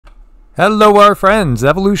Hello, our friends,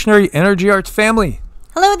 Evolutionary Energy Arts family.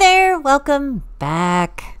 Hello there. Welcome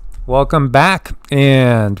back. Welcome back.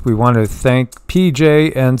 And we want to thank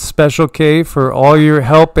PJ and Special K for all your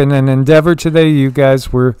help in an endeavor today. You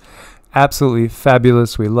guys were absolutely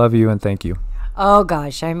fabulous. We love you and thank you. Oh,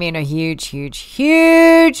 gosh. I mean, a huge, huge,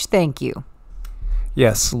 huge thank you.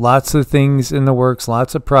 Yes, lots of things in the works,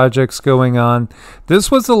 lots of projects going on.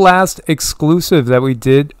 This was the last exclusive that we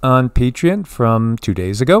did on Patreon from 2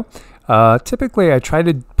 days ago. Typically, I try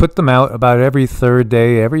to put them out about every third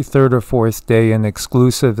or fourth day, an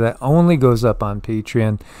exclusive that only goes up on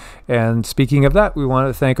Patreon. And speaking of that, we want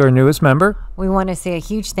to thank our newest member. We want to say a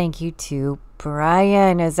huge thank you to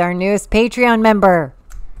Brian as our newest Patreon member.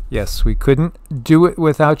 Yes, we couldn't do it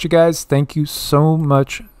without you guys. Thank you so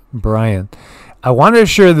much, Brian. I want to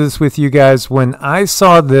share this with you guys. When I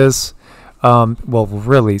saw this, well,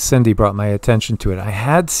 really, Cindy brought my attention to it. I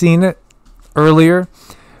had seen it earlier,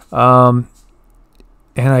 and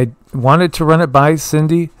I wanted to run it by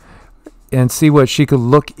Cindy and see what she could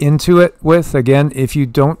look into it with. Again, if you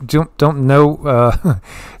don't know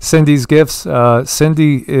Cindy's gifts,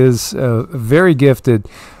 Cindy is very gifted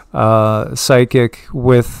psychic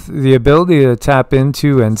with the ability to tap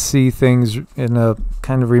into and see things in a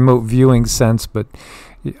kind of remote viewing sense, but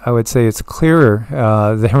I would say it's clearer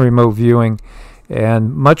than remote viewing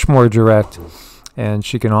and much more direct. And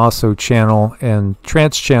she can also channel and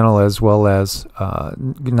trance channel as well as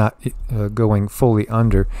not going fully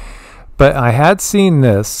under. But I had seen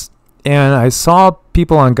this, and I saw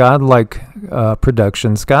people on Godlike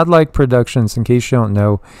Productions. Godlike Productions, in case you don't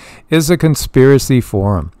know, is a conspiracy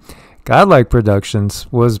forum. Godlike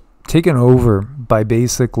Productions was taken over by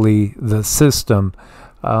basically the system.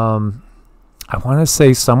 I want to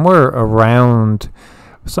say somewhere around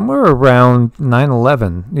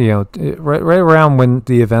 9/11. You know, right around when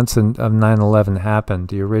the events of 9/11 happened.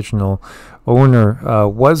 The original owner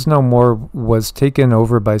was no more, was taken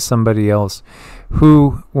over by somebody else,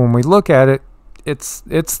 who, when we look at it, it's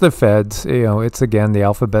the feds. You know, it's again the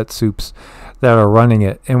alphabet soups that are running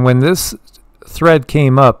it. And when this thread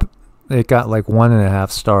came up, it got like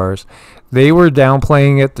 1.5 stars. They were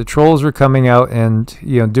downplaying it. The trolls were coming out and,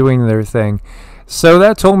 you know, doing their thing. So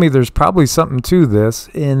that told me there's probably something to this.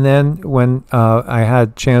 And then when I had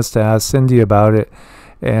a chance to ask Cindy about it,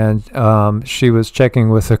 and she was checking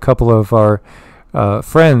with a couple of our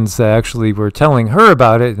friends that actually were telling her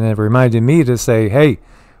about it, and it reminded me to say, hey,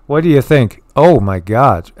 what do you think? Oh, my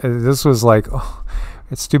God. This was like, oh,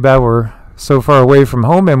 it's too bad we're so far away from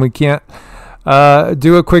home and we can't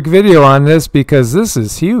do a quick video on this, because this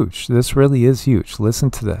is huge. This really is huge.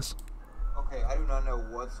 Listen to this. Okay, I do not know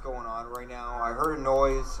what's going on right now. I heard a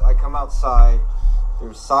noise. I come outside.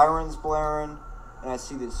 There's sirens blaring, and I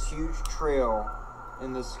see this huge trail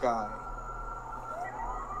in the sky.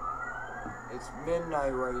 It's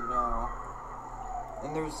midnight right now,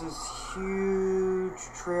 and there's this huge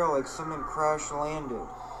trail like someone crash landed.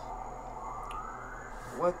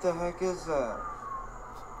 What the heck is that?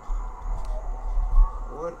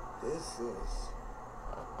 What is this?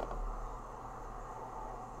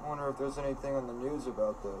 I wonder if there's anything on the news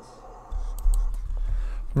about this.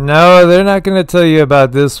 No, they're not going to tell you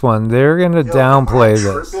about this one. They're going to downplay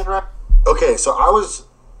this. Okay, so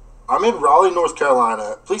I'm in Raleigh, North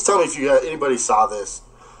Carolina. Please tell me if anybody saw this.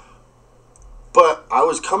 But I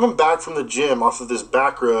was coming back from the gym off of this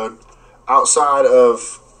back road outside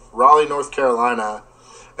of Raleigh, North Carolina,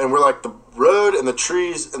 and we're like, the road and the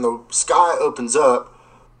trees and the sky opens up.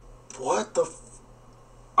 What the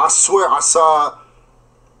I swear I saw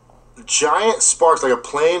giant sparks, like a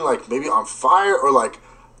plane, like maybe on fire, or like,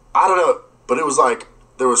 I don't know, but it was like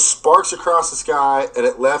there was sparks across the sky, and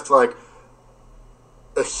it left like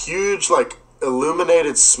a huge like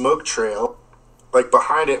illuminated smoke trail like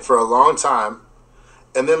behind it for a long time.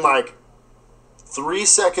 And then like 3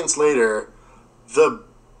 seconds later, the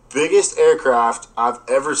biggest aircraft I've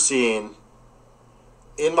ever seen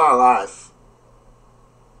in my life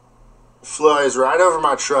flies right over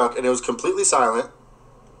my truck, and it was completely silent,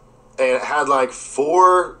 and it had like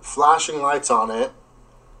 4 flashing lights on it.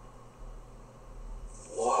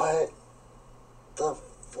 What the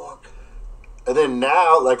fuck? And then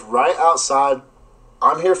now, like right outside,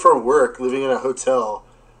 I'm here for work, living in a hotel,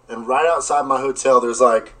 and right outside my hotel there's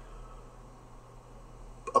like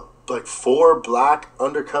 4 black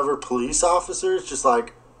undercover police officers just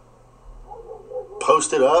like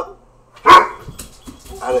posted up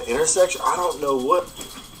at an intersection. I don't know what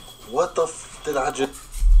the did I just...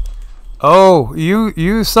 Oh,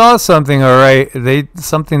 you saw something, all right.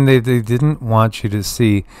 Something they didn't want you to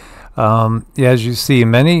see. As you see,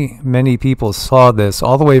 many people saw this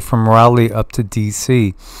all the way from Raleigh up to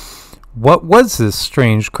DC. what was this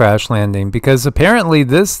strange crash landing? Because apparently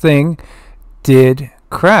this thing did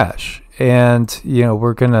crash. And, you know,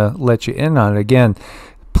 we're going to let you in on it again.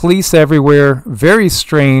 Police everywhere, very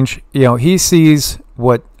strange. You know, he sees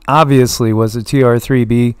what obviously was a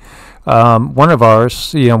TR-3B, one of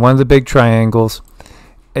ours, you know, one of the big triangles.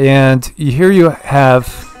 And here you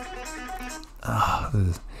have,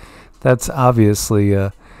 that's obviously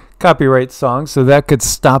a copyright song, so that could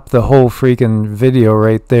stop the whole freaking video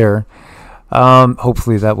right there.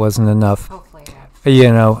 Hopefully that wasn't enough. Hopefully not.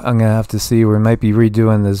 You know, I'm going to have to see. We might be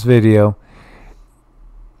redoing this video.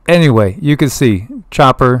 Anyway, you can see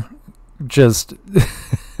Chopper just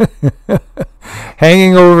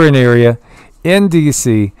hanging over an area in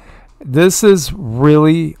DC. This is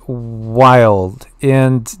really wild.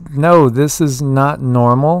 And no, this is not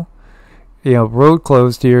normal. You know, road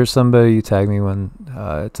closed here. Somebody tag me when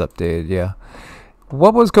it's updated. Yeah.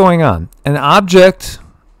 What was going on? An object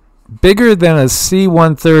bigger than a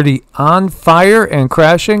C-130 on fire and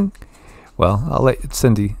crashing? Well, I'll let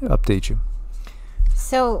Cindy update you.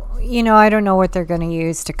 So, you know, I don't know what they're going to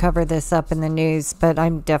use to cover this up in the news, but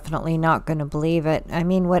I'm definitely not going to believe it. I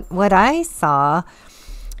mean, what I saw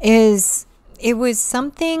is it was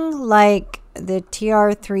something like the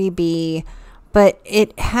TR-3B, but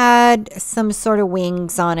it had some sort of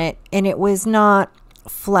wings on it, and it was not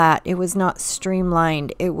flat. It was not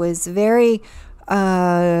streamlined. It was very,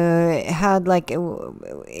 had like, it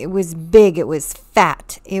was big. It was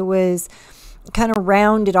fat. It was kind of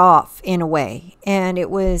rounded off in a way, and it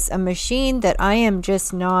was a machine that I am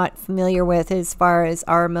just not familiar with as far as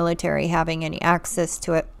our military having any access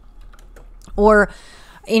to it, or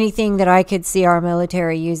anything that I could see our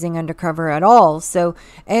military using undercover at all. So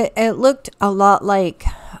it looked a lot like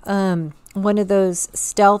one of those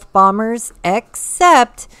stealth bombers,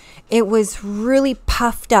 except it was really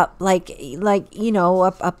puffed up, like you know,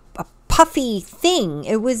 a puffy thing.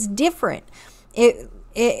 It was different.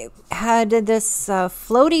 It had this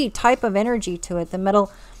floaty type of energy to it. The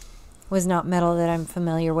metal was not metal that I'm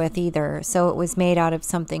familiar with either, so it was made out of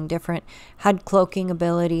something different. Had cloaking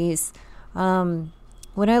abilities.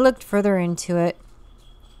 When I looked further into it,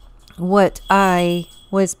 what I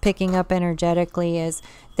was picking up energetically is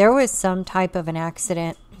there was some type of an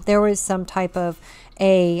accident. There was some type of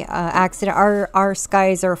a accident. Our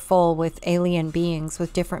skies are full with alien beings,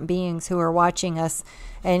 with different beings who are watching us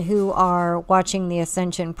and who are watching the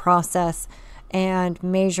ascension process and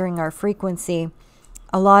measuring our frequency.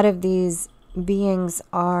 A lot of these beings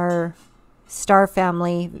are star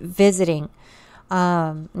family visiting.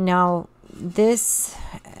 Now, these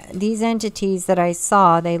entities that I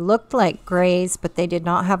saw, they looked like grays, but they did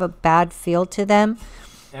not have a bad feel to them.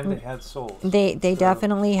 And they had souls. They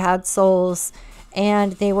definitely had souls,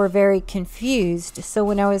 and they were very confused. So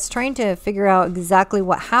when I was trying to figure out exactly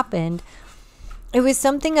what happened, it was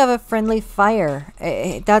something of a friendly fire.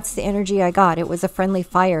 That's the energy I got. It was a friendly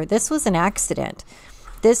fire. This was an accident.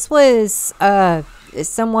 This was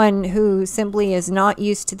someone who simply is not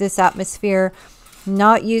used to this atmosphere,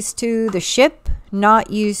 not used to the ship,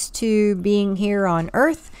 not used to being here on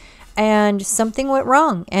Earth, and something went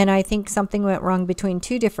wrong. And I think something went wrong between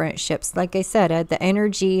two different ships. Like I said, the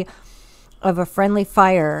energy of a friendly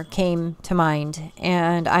fire came to mind,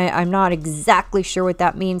 and I'm not exactly sure what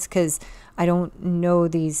that means because I don't know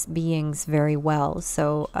these beings very well.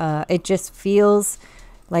 So it just feels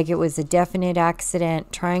like it was a definite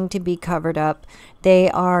accident trying to be covered up. They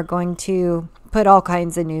are going to put all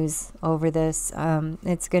kinds of news over this.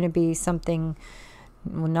 It's going to be something,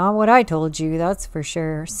 well, not what I told you, that's for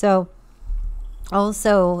sure. So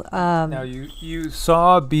also now you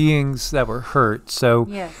saw beings that were hurt, so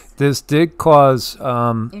yes, this did cause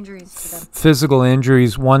injuries to them. physical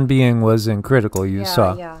injuries. One being was in critical, you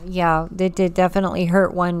saw. Yeah, it did definitely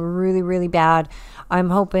hurt one really, really bad. I'm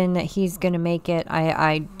hoping that he's going to make it.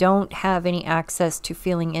 I don't have any access to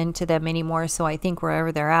feeling into them anymore, so I think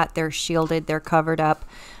wherever they're at, they're shielded, they're covered up.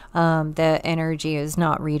 The energy is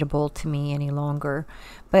not readable to me any longer.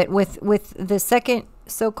 But with the second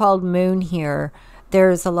so-called moon here,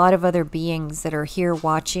 there's a lot of other beings that are here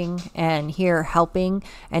watching and here helping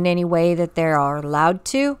in any way that they are allowed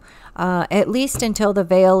to, at least until the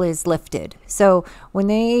veil is lifted. So when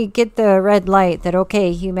they get the red light that,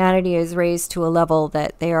 okay, humanity is raised to a level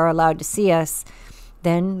that they are allowed to see us,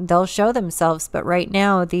 then they'll show themselves. But right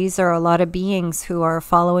now, these are a lot of beings who are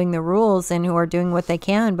following the rules and who are doing what they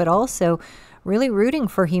can, but also really rooting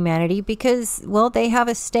for humanity because, well, they have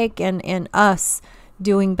a stake in us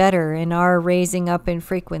doing better, in our raising up in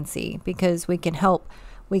frequency, because we can help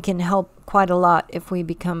quite a lot if we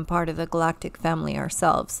become part of the galactic family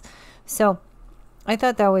ourselves. So I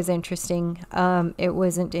thought that was interesting. It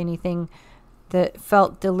wasn't anything that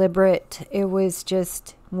felt deliberate. It was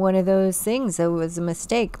just one of those things. It was a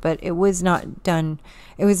mistake, but it was not done.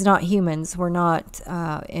 It was not humans. We're not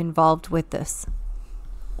involved with this.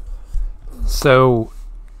 So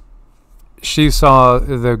she saw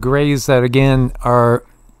the grays that, again, are,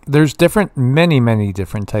 there's many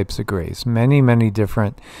different types of grays. Many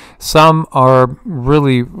different. Some are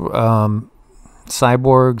really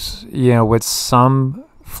cyborgs, with some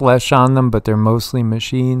flesh on them, but they're mostly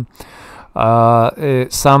machine.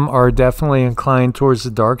 Some are definitely inclined towards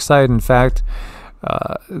the dark side. In fact,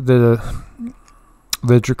 the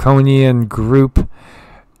Draconian group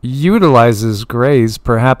utilizes grays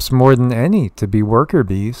perhaps more than any to be worker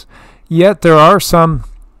bees. Yet there are some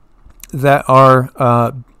that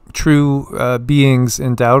are true beings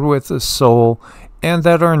endowed with a soul and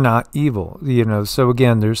that are not evil. So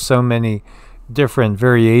again, there's so many different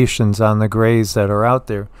variations on the grays that are out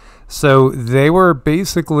there. So they were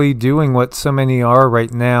basically doing what so many are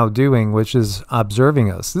right now doing, which is observing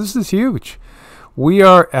us. This is huge. We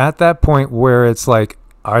are at that point where it's like,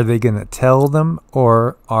 are they going to tell them,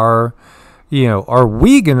 or are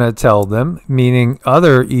we going to tell them, meaning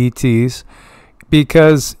other ETs?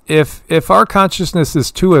 Because if our consciousness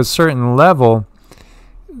is to a certain level,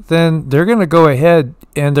 then they're going to go ahead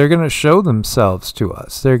and they're going to show themselves to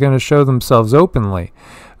us. They're going to show themselves openly.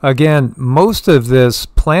 Again, most of this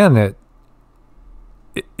planet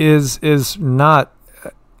is not,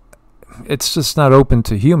 it's just not open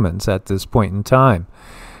to humans at this point in time.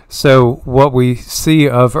 So what we see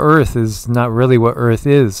of Earth is not really what Earth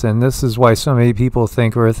is. And this is why so many people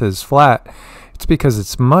think Earth is flat. It's because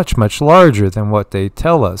it's much larger than what they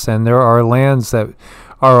tell us. And there are lands that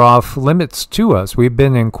are off limits to us. We've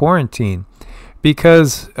been in quarantine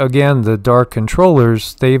because, again, the dark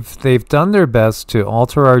controllers, they've done their best to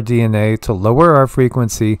alter our DNA, to lower our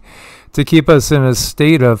frequency, to keep us in a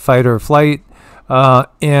state of fight or flight,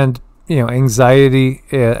 and anxiety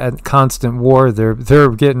and constant war. They're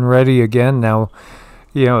getting ready again now.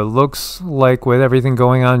 It looks like with everything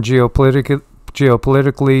going on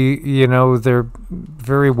geopolitically, they're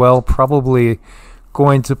very well probably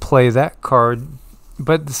going to play that card.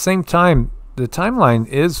 But at the same time, the timeline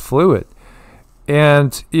is fluid.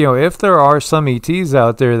 And, if there are some ETs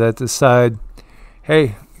out there that decide,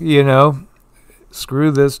 hey, screw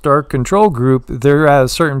this dark control group, they're at a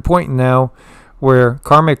certain point now where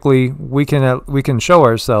karmically we can show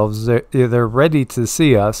ourselves. They're ready to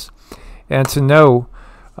see us and to know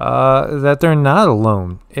that they're not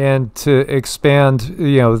alone, and to expand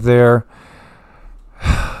their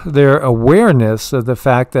awareness of the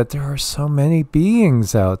fact that there are so many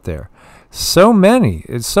beings out there. So many.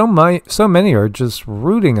 So many are just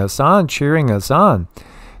rooting us on, cheering us on,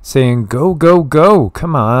 saying, go, go, go.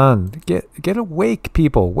 Come on. Get awake,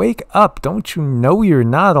 people. Wake up. Don't you know you're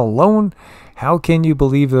not alone? How can you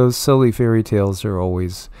believe those silly fairy tales they're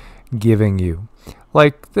always giving you?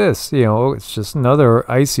 Like this, it's just another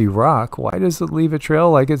icy rock. Why does it leave a trail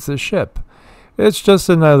like it's a ship? It's just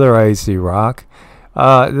another icy rock.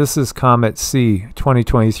 This is Comet C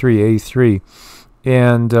 2023 A3.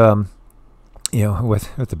 And,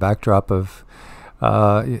 with the backdrop of,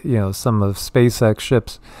 some of SpaceX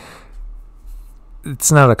ships. It's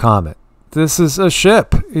not a comet. This is a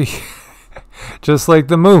ship. Just like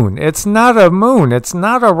the moon. It's not a moon. It's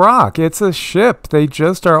not a rock. It's a ship. They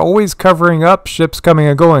just are always covering up ships coming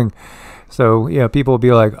and going. So, people will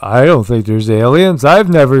be like, I don't think there's aliens. I've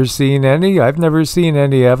never seen any. I've never seen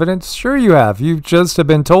any evidence. Sure you have. You just have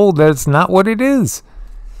been told that it's not what it is.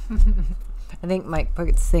 I think Mike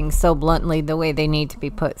puts things so bluntly the way they need to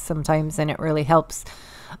be put sometimes, and it really helps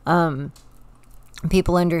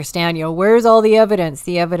people understand, where's all the evidence?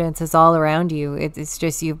 The evidence is all around you. It's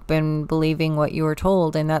just you've been believing what you were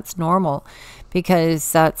told, and that's normal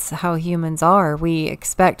because that's how humans are. We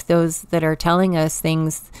expect those that are telling us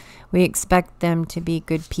things, we expect them to be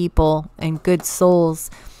good people and good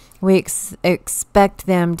souls. We expect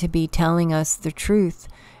them to be telling us the truth,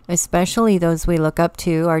 especially those we look up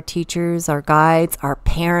to, our teachers, our guides, our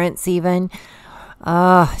parents even.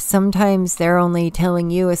 Sometimes they're only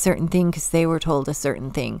telling you a certain thing because they were told a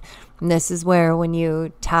certain thing. And this is where when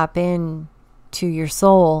you tap in to your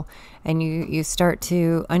soul and you start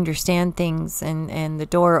to understand things and the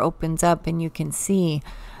door opens up and you can see,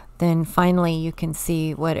 then finally you can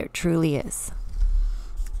see what it truly is.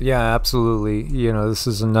 Yeah, absolutely. This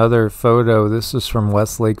is another photo. This is from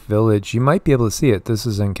Westlake Village. You might be able to see it. This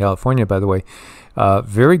is in California, by the way.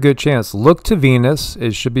 Very good chance. Look to Venus.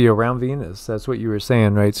 It should be around Venus. That's what you were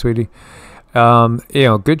saying, right, sweetie?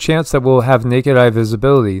 Good chance that we'll have naked eye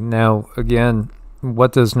visibility. Now, again,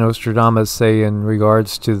 what does Nostradamus say in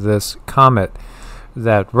regards to this comet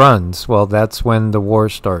that runs? Well, that's when the war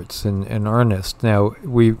starts in earnest. Now,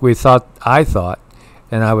 I thought,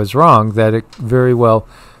 and I was wrong, that it very well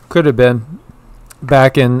could have been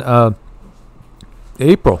back in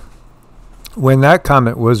April when that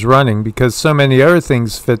comet was running, because so many other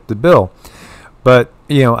things fit the bill. But,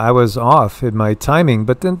 I was off in my timing.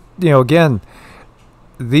 But then, again,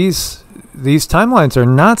 these timelines are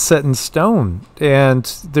not set in stone. And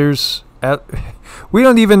we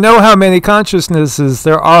don't even know how many consciousnesses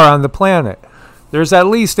there are on the planet. There's at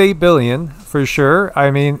least 8 billion, for sure.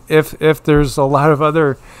 I mean, if there's a lot of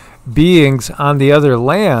other beings on the other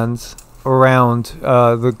lands around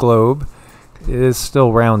the globe, it is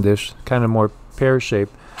still roundish, kind of more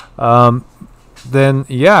pear-shaped, then,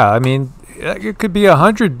 yeah, I mean, it could be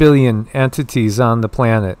 100 billion entities on the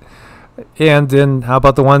planet. And then how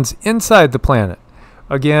about the ones inside the planet?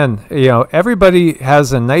 Again, everybody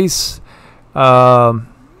has a nice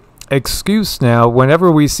excuse now.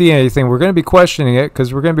 Whenever we see anything, we're going to be questioning it,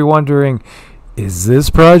 because we're going to be wondering, is this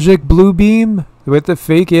Project Bluebeam with the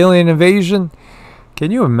fake alien invasion? Can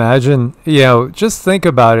you imagine? Just think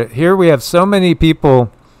about it. Here we have so many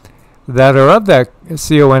people that are of that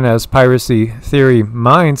CONS piracy theory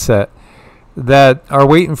mindset that are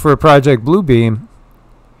waiting for a Project Bluebeam.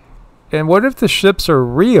 And what if the ships are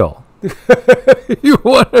real? You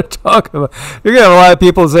want to talk about? You're gonna have a lot of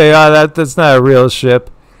people say, that's not a real ship,"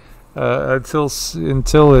 until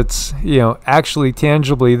it's actually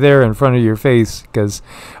tangibly there in front of your face. Because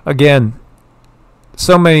again,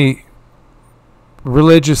 so many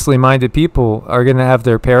religiously minded people are going to have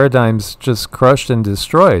their paradigms just crushed and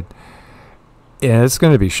destroyed, and it's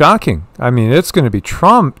going to be shocking. I mean, it's going to be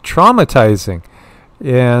traumatizing.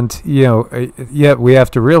 And, yet we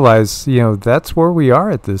have to realize, that's where we are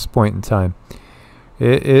at this point in time.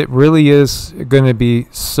 It really is going to be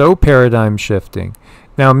so paradigm shifting.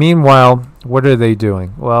 Now, meanwhile, what are they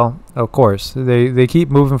doing? Well, of course, they keep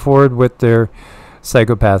moving forward with their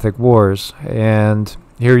psychopathic wars. And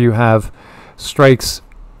here you have strikes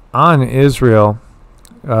on Israel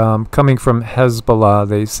coming from Hezbollah,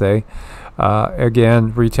 they say.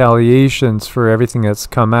 Again, retaliations for everything that's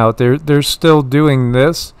come out. They're still doing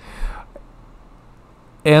this,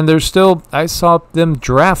 and I saw them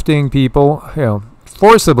drafting people,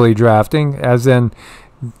 forcibly drafting, as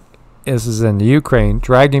this is in the Ukraine,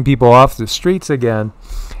 dragging people off the streets again,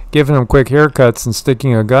 giving them quick haircuts and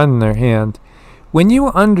sticking a gun in their hand. When you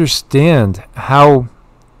understand how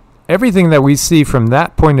everything that we see from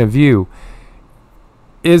that point of view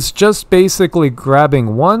is just basically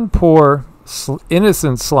grabbing one poor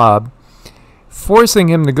innocent Slav, forcing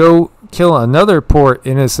him to go kill another poor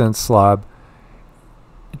innocent Slav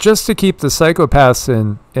just to keep the psychopaths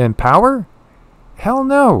in power? Hell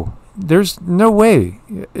no. There's no way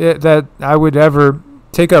that I would ever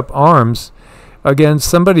take up arms against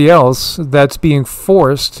somebody else that's being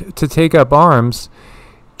forced to take up arms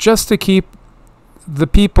just to keep the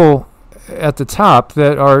people at the top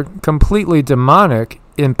that are completely demonic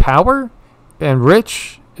in power and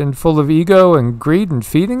rich and full of ego and greed and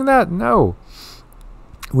feeding that. No.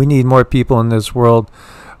 We need more people in this world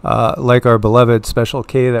like our beloved Special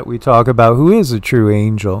K that we talk about, who is a true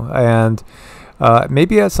angel. And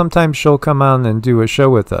maybe sometimes she'll come on and do a show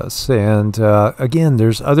with us. And again,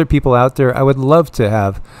 there's other people out there I would love to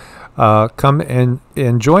have come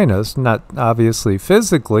and join us. Not obviously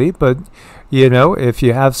physically, but if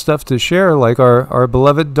you have stuff to share, like our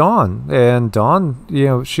beloved Dawn. And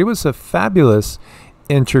Dawn, she was a fabulous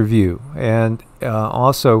interview. And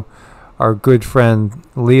also our good friend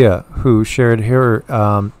Leah, who shared her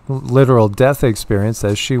literal death experience,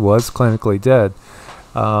 as she was clinically dead.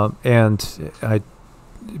 And I've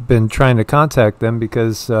been trying to contact them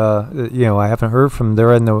because, I haven't heard from them.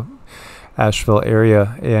 They're in the Asheville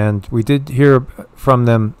area. And we did hear from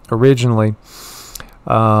them originally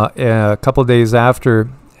a couple days after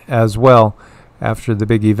as well, after the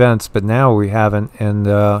big events, but now we haven't. And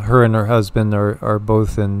her and her husband are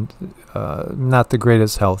both in not the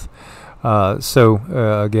greatest health. So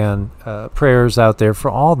again, prayers out there for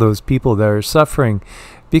all those people that are suffering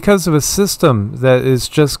because of a system that is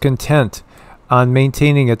just content on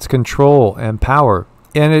maintaining its control and power.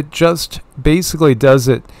 And it just basically does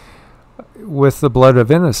it with the blood of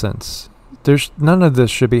innocence. None of this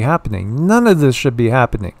should be happening. None of this should be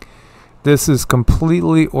happening. This is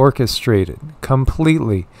completely orchestrated.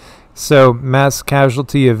 Completely. So mass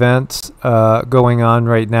casualty events going on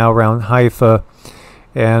right now around Haifa,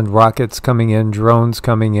 and rockets coming in, drones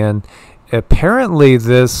coming in. Apparently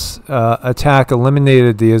this attack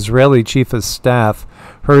eliminated the Israeli chief of staff,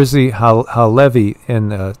 Herzi Halevi,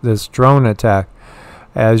 in this drone attack.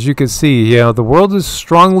 As you can see, the world is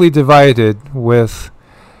strongly divided with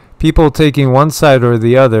people taking one side or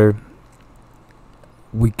the other.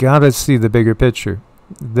 We gotta see the bigger picture.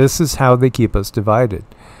 This is how they keep us divided.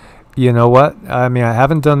 You know what? I mean, I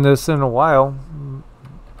haven't done this in a while,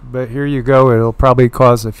 but here you go. It'll probably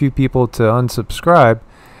cause a few people to unsubscribe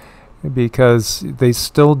because they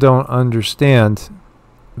still don't understand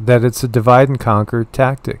that it's a divide and conquer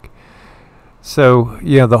tactic. So,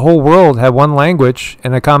 the whole world had one language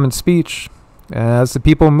and a common speech. As the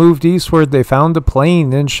people moved eastward, they found a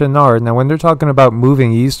plain in Shinar. Now, when they're talking about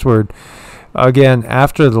moving eastward, again,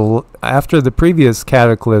 after the previous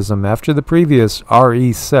cataclysm, after the previous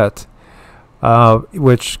RE set,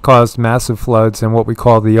 which caused massive floods and what we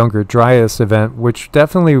call the Younger Dryas event, which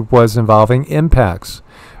definitely was involving impacts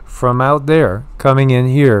from out there coming in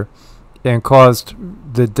here and caused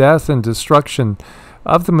the death and destruction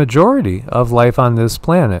of the majority of life on this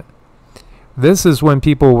planet. This is when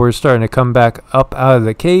people were starting to come back up out of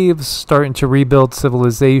the caves, starting to rebuild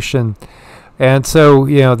civilization. And so,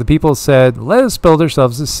 the people said, let us build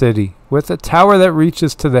ourselves a city with a tower that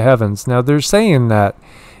reaches to the heavens. Now, they're saying that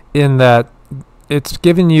in that it's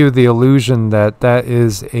giving you the illusion that that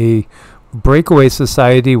is a breakaway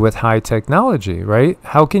society with high technology, right?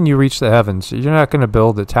 How can you reach the heavens? You're not going to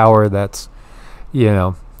build a tower that's,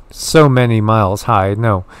 so many miles high.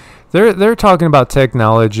 No. They're talking about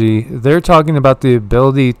technology. They're talking about the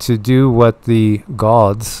ability to do what the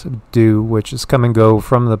gods do, which is come and go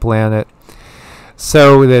from the planet,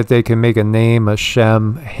 so that they can make a name, a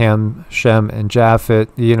Shem, Ham, Shem, and Japhet.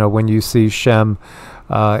 When you see Shem,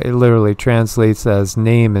 it literally translates as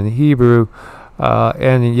name in Hebrew,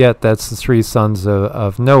 and yet that's the three sons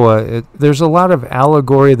of Noah. There's a lot of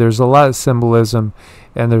allegory. There's a lot of symbolism.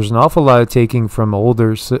 And there's an awful lot of taking from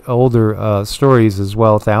older stories as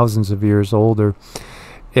well, thousands of years older.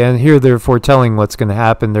 And here they're foretelling what's going to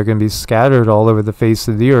happen. They're going to be scattered all over the face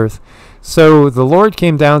of the earth. So the Lord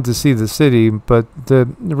came down to see the city, but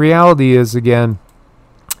the reality is, again,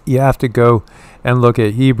 you have to go and look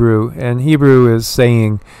at Hebrew. And Hebrew is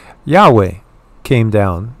saying Yahweh came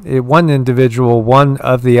down. One individual, one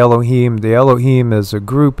of the Elohim. The Elohim is a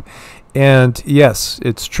group. And yes,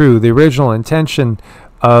 it's true. The original intention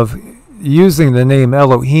of using the name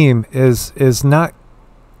Elohim is not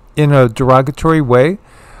in a derogatory way.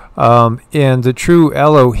 And the true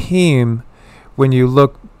Elohim, when you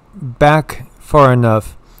look back far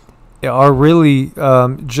enough, are really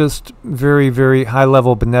just very, very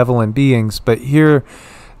high-level benevolent beings. But here,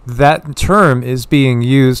 that term is being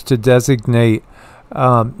used to designate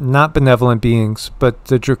not benevolent beings, but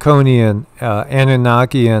the Draconian,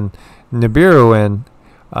 Anunnakian, Nibiruan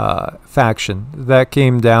faction that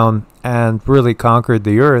came down and really conquered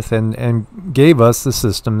the earth and gave us the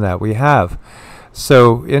system that we have.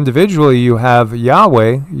 So individually, you have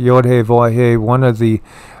Yahweh, Yod-Heh-Vah-Heh, one of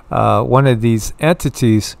these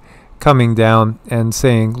entities coming down and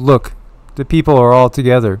saying, look, the people are all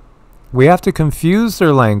together. We have to confuse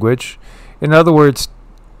their language. In other words,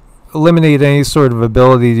 eliminate any sort of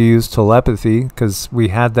ability to use telepathy, because we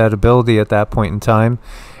had that ability at that point in time.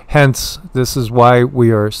 Hence, this is why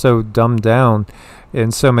we are so dumbed down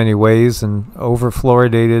in so many ways and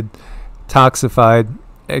over-fluoridated, toxified,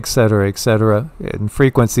 etc., in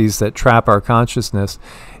frequencies that trap our consciousness,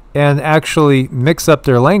 and actually mix up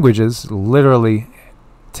their languages, literally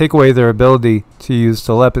take away their ability to use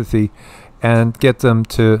telepathy and get them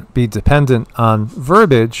to be dependent on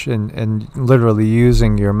verbiage and literally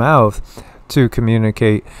using your mouth to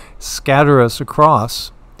communicate, scatter us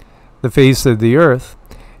across the face of the earth.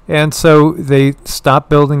 And so they stopped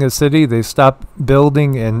building a city. They stopped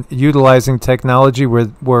building and utilizing technology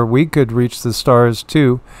where we could reach the stars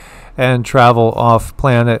too and travel off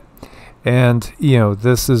planet. And,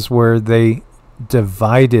 this is where they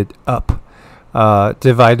divided up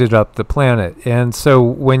the planet. And so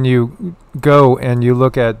when you go and you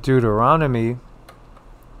look at Deuteronomy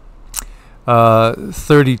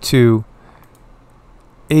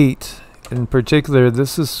 32:8, in particular,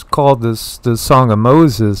 this is called the Song of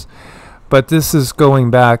Moses, but this is going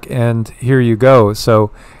back, and here you go.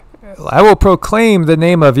 So, I will proclaim the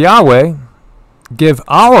name of Yahweh, give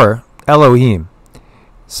our Elohim.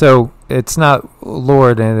 So, it's not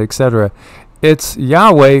Lord and etc. It's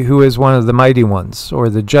Yahweh who is one of the mighty ones, or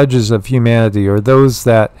the judges of humanity, or those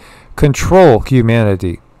that control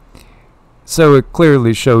humanity. So it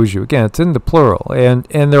clearly shows you, again, it's in the plural. And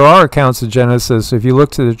there are accounts of Genesis. If you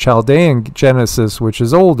look to the Chaldean Genesis, which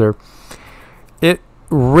is older, it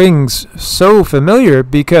rings so familiar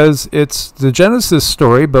because it's the Genesis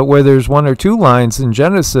story, but where there's one or two lines in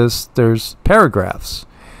Genesis, there's paragraphs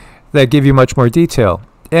that give you much more detail.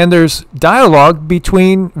 And there's dialogue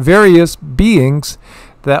between various beings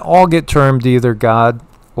that all get termed either God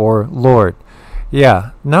or Lord.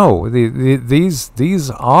 Yeah, no, these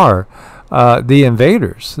are the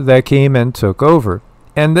invaders that came and took over.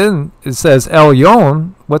 And then it says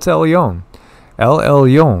Elyon. What's Elyon? El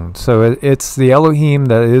Elyon. So it's the Elohim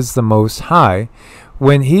that is the Most High.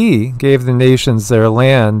 When he gave the nations their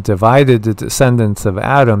land, divided the descendants of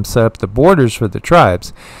Adam, set up the borders for the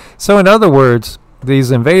tribes. So in other words,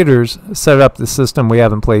 these invaders set up the system we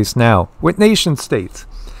have in place now with nation states.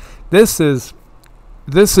 This is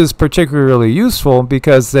particularly useful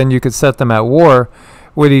because then you could set them at war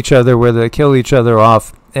with each other where they kill each other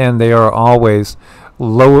off, and they are always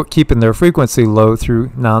low, keeping their frequency low through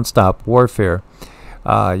nonstop warfare.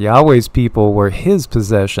 Yahweh's people were his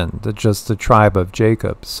possession, just the tribe of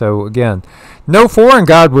Jacob. So again, no foreign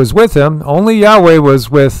god was with him. Only Yahweh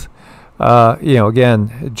was with,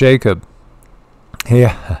 again, Jacob.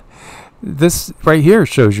 Yeah, this right here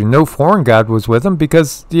shows you no foreign god was with him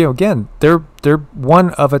because, again, they're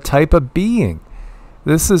one of a type of being.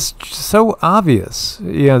 This is so obvious.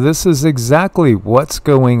 This is exactly what's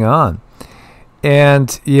going on.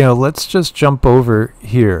 And, let's just jump over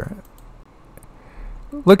here.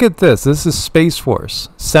 Look at this. This is Space Force.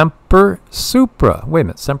 Semper Supra. Wait a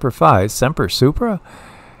minute. Semper Fi. Semper Supra?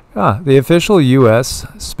 The official U.S.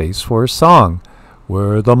 Space Force song.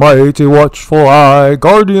 We're the mighty watchful eye,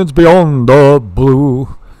 guardians beyond the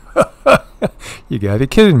blue. You gotta be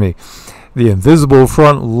kidding me. The invisible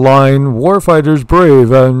front line, warfighters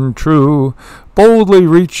brave and true. Boldly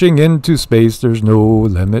reaching into space, there's no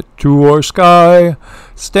limit to our sky.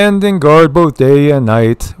 Standing guard both day and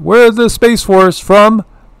night. We're the Space Force from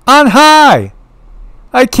on high.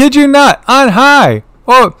 I kid you not, on high.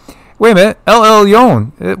 Oh, wait a minute, El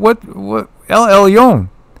Elyon. What El Elyon?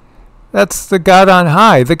 That's the God on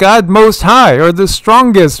high, the God most high, or the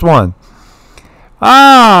strongest one.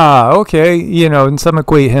 Okay, and some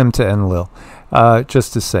equate him to Enlil,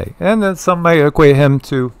 just to say. And then some might equate him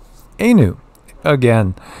to Anu.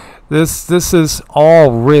 Again, this is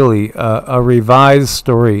all really a revised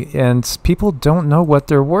story, and people don't know what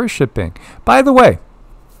they're worshiping. By the way,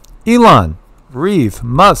 Elon, Reeve,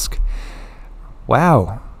 Musk,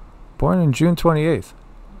 wow, born on June 28th,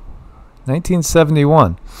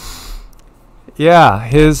 1971. Yeah,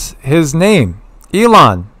 his name,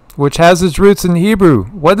 Elon, which has its roots in Hebrew.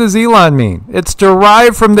 What does Elon mean? It's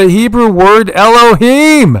derived from the Hebrew word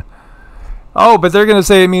Elohim. Oh, but they're going to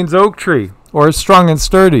say it means oak tree or strong and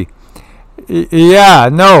sturdy. Yeah,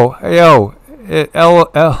 no.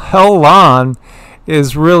 Elon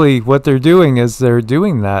is really what they're doing is they're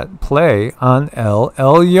doing that play on El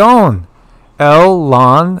Elyon.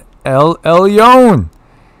 Elon, El Elyon.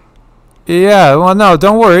 Yeah, well, no,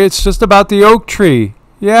 don't worry. It's just about the oak tree.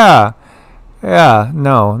 Yeah,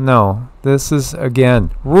 no. This is,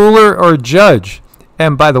 again, ruler or judge.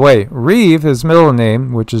 And by the way, Reeve, his middle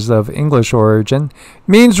name, which is of English origin,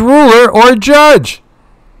 means ruler or judge.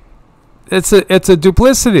 It's a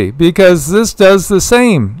duplicity because this does the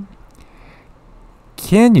same.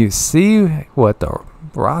 Can you see what the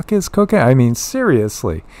rock is cooking? I mean,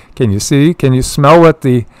 seriously. Can you see? Can you smell what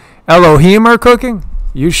the Elohim are cooking?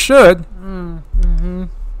 You should. Mm-hmm.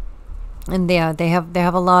 And they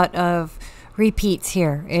have a lot of repeats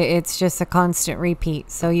here. It's just a constant repeat.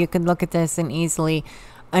 So you can look at this and easily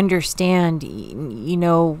understand,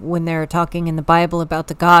 when they're talking in the Bible about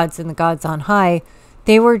the gods and the gods on high,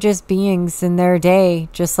 they were just beings in their day,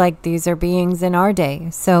 just like these are beings in our day.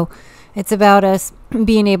 So it's about us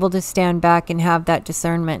being able to stand back and have that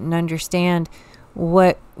discernment and understand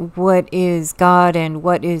what is God and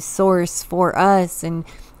what is source for us. And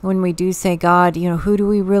when we do say God, who do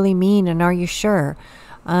we really mean, and are you sure?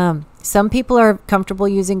 Some people are comfortable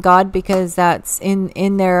using God because that's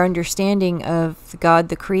in their understanding of God,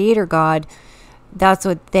 the creator God. That's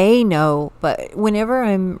what they know. But whenever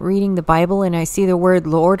I'm reading the Bible and I see the word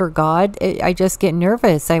Lord or God, I just get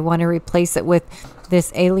nervous. I want to replace it with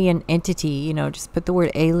this alien entity, just put the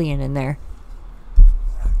word alien in there.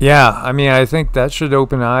 Yeah, I mean, I think that should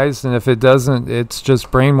open eyes, and if it doesn't, it's just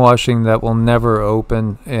brainwashing that will never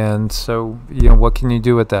open. And so, what can you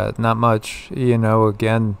do with that? Not much.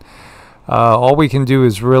 Again, all we can do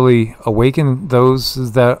is really awaken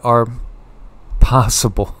those that are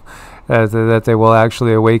possible, that they will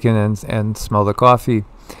actually awaken and smell the coffee.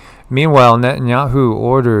 Meanwhile, Netanyahu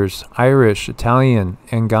orders Irish, Italian,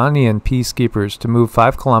 and Ghanaian peacekeepers to move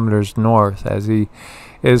 5 kilometers north as he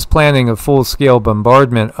is planning a full-scale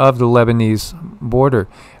bombardment of the Lebanese border.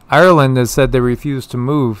 Ireland has said they refuse to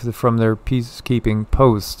move from their peacekeeping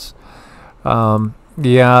posts.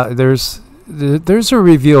 Yeah, there's there's a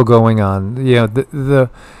reveal going on. The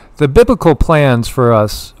biblical plans for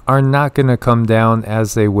us are not going to come down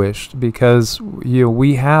as they wished, because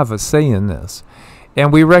we have a say in this,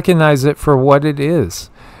 and we recognize it for what it is.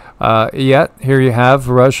 Yet here you have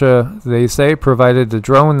Russia, they say, provided a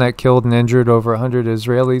drone that killed and injured over 100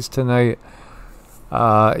 Israelis tonight.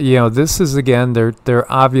 This is, again,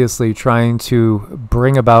 they're obviously trying to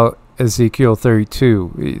bring about Ezekiel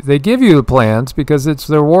 32. They give you the plans because it's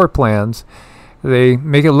their war plans. They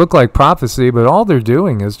make it look like prophecy, but all they're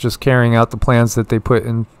doing is just carrying out the plans that they put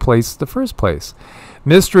in place the first place.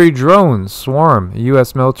 Mystery drones swarm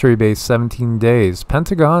U.S. military base 17 days.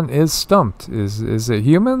 Pentagon is stumped. Is it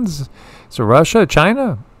humans? Is it Russia?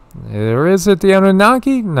 China? Or is it the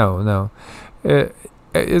Anunnaki? No.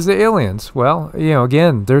 Is it aliens? Well,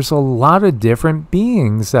 again, there's a lot of different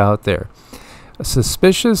beings out there. A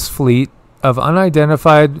suspicious fleet of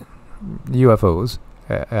unidentified UFOs,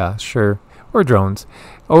 sure, or drones,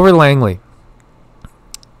 over Langley.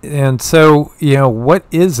 And so, what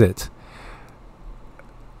is it?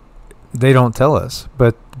 They don't tell us,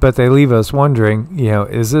 but they leave us wondering,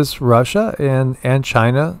 is this Russia and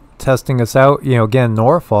China testing us out? Again,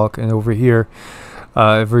 Norfolk and over here,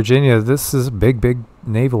 Virginia, this is a big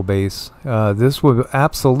naval base. This would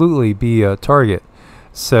absolutely be a target.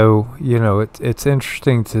 So, it's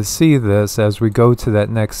interesting to see this as we go to that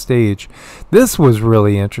next stage. This was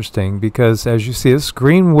really interesting because, as you see, this is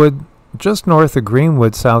Greenwood, just north of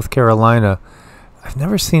Greenwood, South Carolina. I've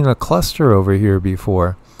never seen a cluster over here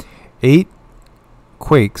before. 8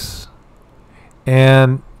 quakes.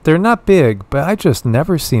 And they're not big, but I just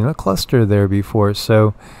never seen a cluster there before.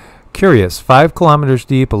 So, curious. 5 kilometers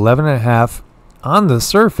deep, 11.5 on the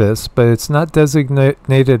surface, but it's not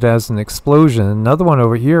designated as an explosion. Another one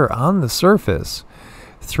over here on the surface,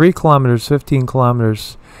 3 kilometers, 15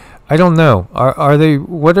 kilometers. I don't know. Are they?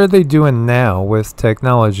 What are they doing now with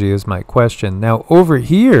technology? Is my question. Now over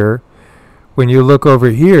here, when you look over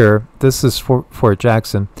here, this is Fort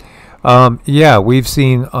Jackson. We've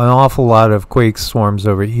seen an awful lot of quake swarms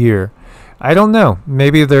over here. I don't know.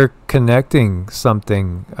 Maybe they're connecting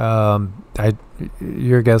something.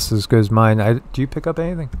 Your guess is as good as mine. Do you pick up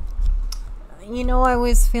anything? I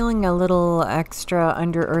was feeling a little extra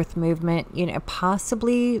under earth movement,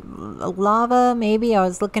 possibly lava, maybe. I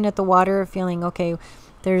was looking at the water feeling, okay,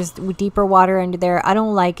 there's deeper water under there. I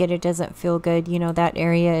don't like it. It doesn't feel good. That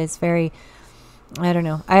area is very, I don't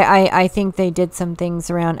know. I think they did some things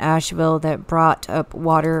around Asheville that brought up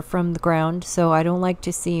water from the ground. So I don't like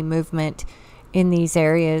to see movement in these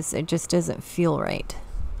areas. It just doesn't feel right.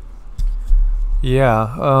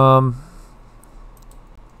 Yeah,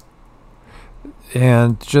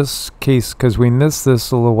 and just case, because we missed this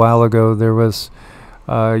a little while ago, there was,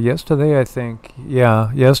 yesterday, I think,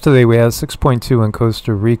 yesterday we had 6.2 in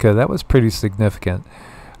Costa Rica. That was pretty significant.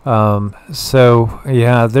 There's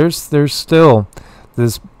still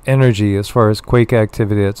this energy as far as quake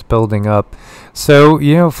activity that's building up. So,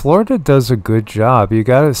 Florida does a good job. You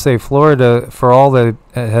got to say, Florida, for all that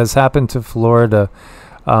has happened to Florida,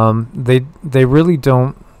 they really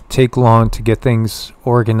don't take long to get things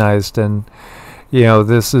organized, and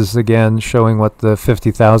this is again showing what the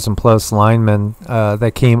 50,000 plus linemen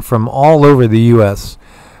that came from all over the U.S.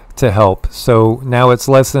 to help. So now it's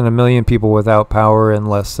less than 1 million people without power in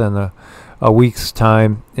less than a week's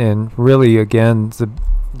time, and really again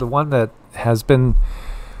the one that has been,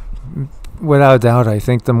 without a doubt, I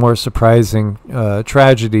think the more surprising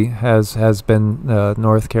tragedy has been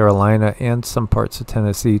North Carolina and some parts of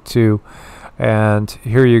Tennessee too. And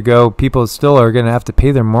here you go. People still are going to have to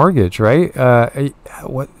pay their mortgage, right? I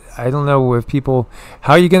don't know if people.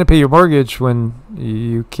 How are you going to pay your mortgage when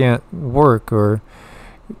you can't work? Or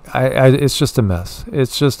it's just a mess.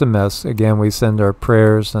 It's just a mess. Again, we send our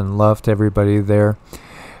prayers and love to everybody there.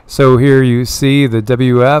 So here you see the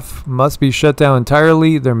WF must be shut down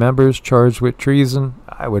entirely. Their members charged with treason.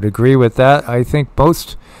 I would agree with that. I think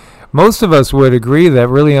most of us would agree that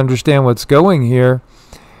really understand what's going on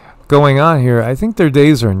here. I think their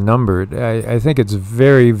days are numbered. I think it's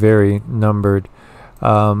very, very numbered.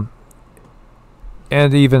 And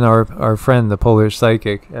even our friend, the Polish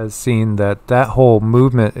psychic, has seen that whole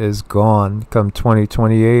movement is gone come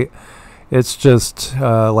 2028. It's just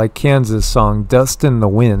like Kansas song, Dust in the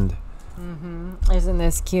Wind. Mm-hmm. Isn't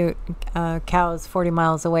this cute? Cows 40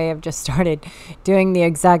 miles away have just started doing the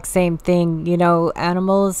exact same thing.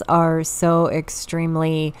 Animals are so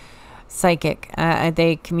extremely psychic.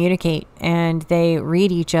 They communicate and they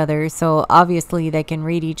read each other. So obviously they can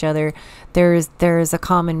read each other. There's a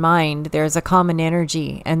common mind. There's a common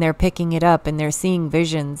energy, and they're picking it up, and they're seeing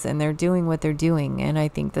visions, and they're doing what they're doing. And I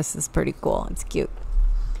think this is pretty cool. It's cute.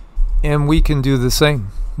 And we can do the same.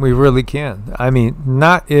 We really can. I mean,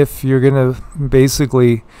 not if you're going to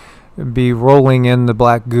basically be rolling in the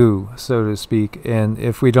black goo, so to speak. And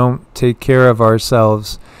if we don't take care of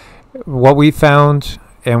ourselves, what we found,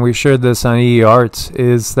 and we shared this on EE-Arts,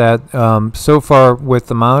 is that so far with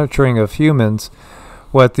the monitoring of humans,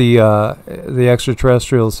 what the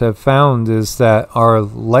extraterrestrials have found is that our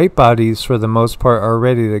light bodies, for the most part, are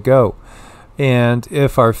ready to go. And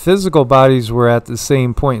if our physical bodies were at the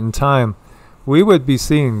same point in time, we would be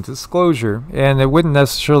seeing disclosure, and it wouldn't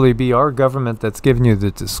necessarily be our government that's giving you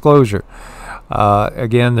the disclosure.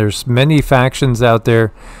 Again, there's many factions out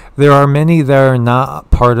there. There are many that are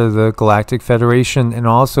not part of the Galactic Federation and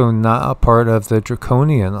also not a part of the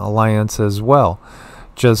Draconian Alliance as well,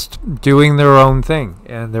 just doing their own thing.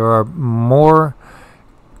 And there are more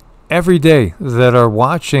every day that are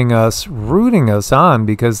watching us, rooting us on,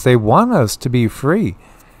 because they want us to be free.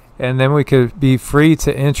 And then we could be free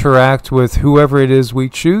to interact with whoever it is we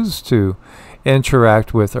choose to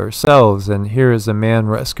interact with ourselves. And here is a man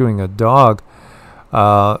rescuing a dog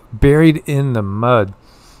buried in the mud.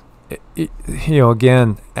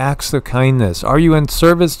 Again, acts of kindness. Are you in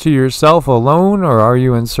service to yourself alone, or are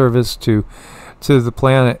you in service to the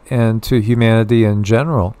planet and to humanity in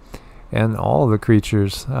general and all the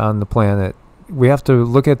creatures on the planet? We have to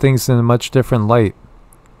look at things in a much different light.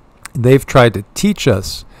 They've tried to teach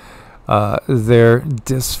us their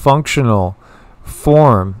dysfunctional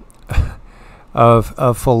form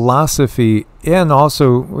of philosophy, and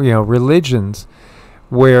also religions,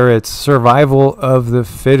 where it's survival of the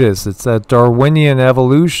fittest. It's that Darwinian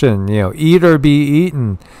evolution, eat or be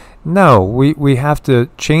eaten. No, we have to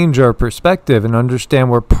change our perspective and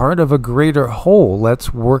understand we're part of a greater whole.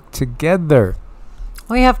 Let's work together.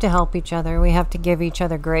 We have to help each other. We have to give each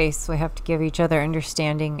other grace. We have to give each other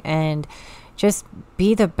understanding, and just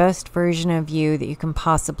be the best version of you that you can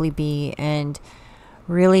possibly be, and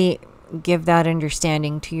really give that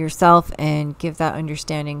understanding to yourself and give that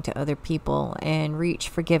understanding to other people, and reach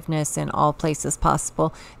forgiveness in all places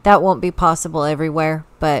possible. That won't be possible everywhere,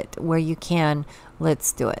 but where you can,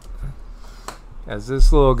 let's do it. As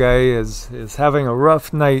this little guy is having a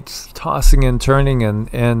rough night, tossing and turning,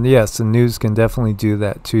 and yes, the news can definitely do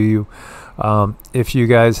that to you. If you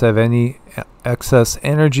guys have any excess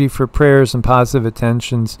energy for prayers and positive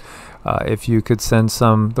attentions, if you could send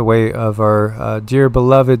some the way of our dear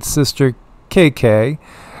beloved sister KK.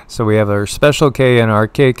 So we have our special K and our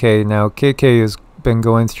KK. Now KK has been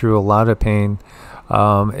going through a lot of pain.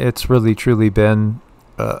 It's really truly been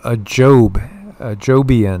a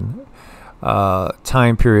Jobian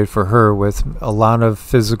time period for her, with a lot of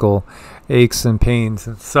physical aches and pains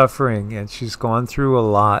and suffering, and she's gone through a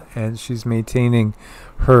lot, and she's maintaining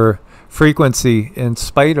her frequency in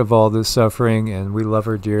spite of all this suffering, and we love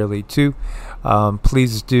her dearly too.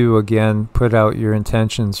 Please do again put out your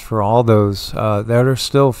intentions for all those that are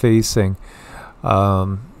still facing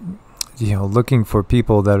looking for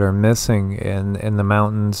people that are missing in the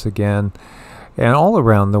mountains again, and all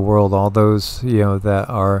around the world, all those that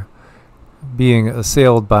are being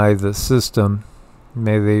assailed by the system.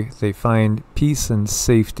 May they find peace and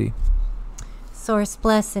safety. Source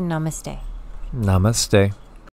bless and namaste. Namaste.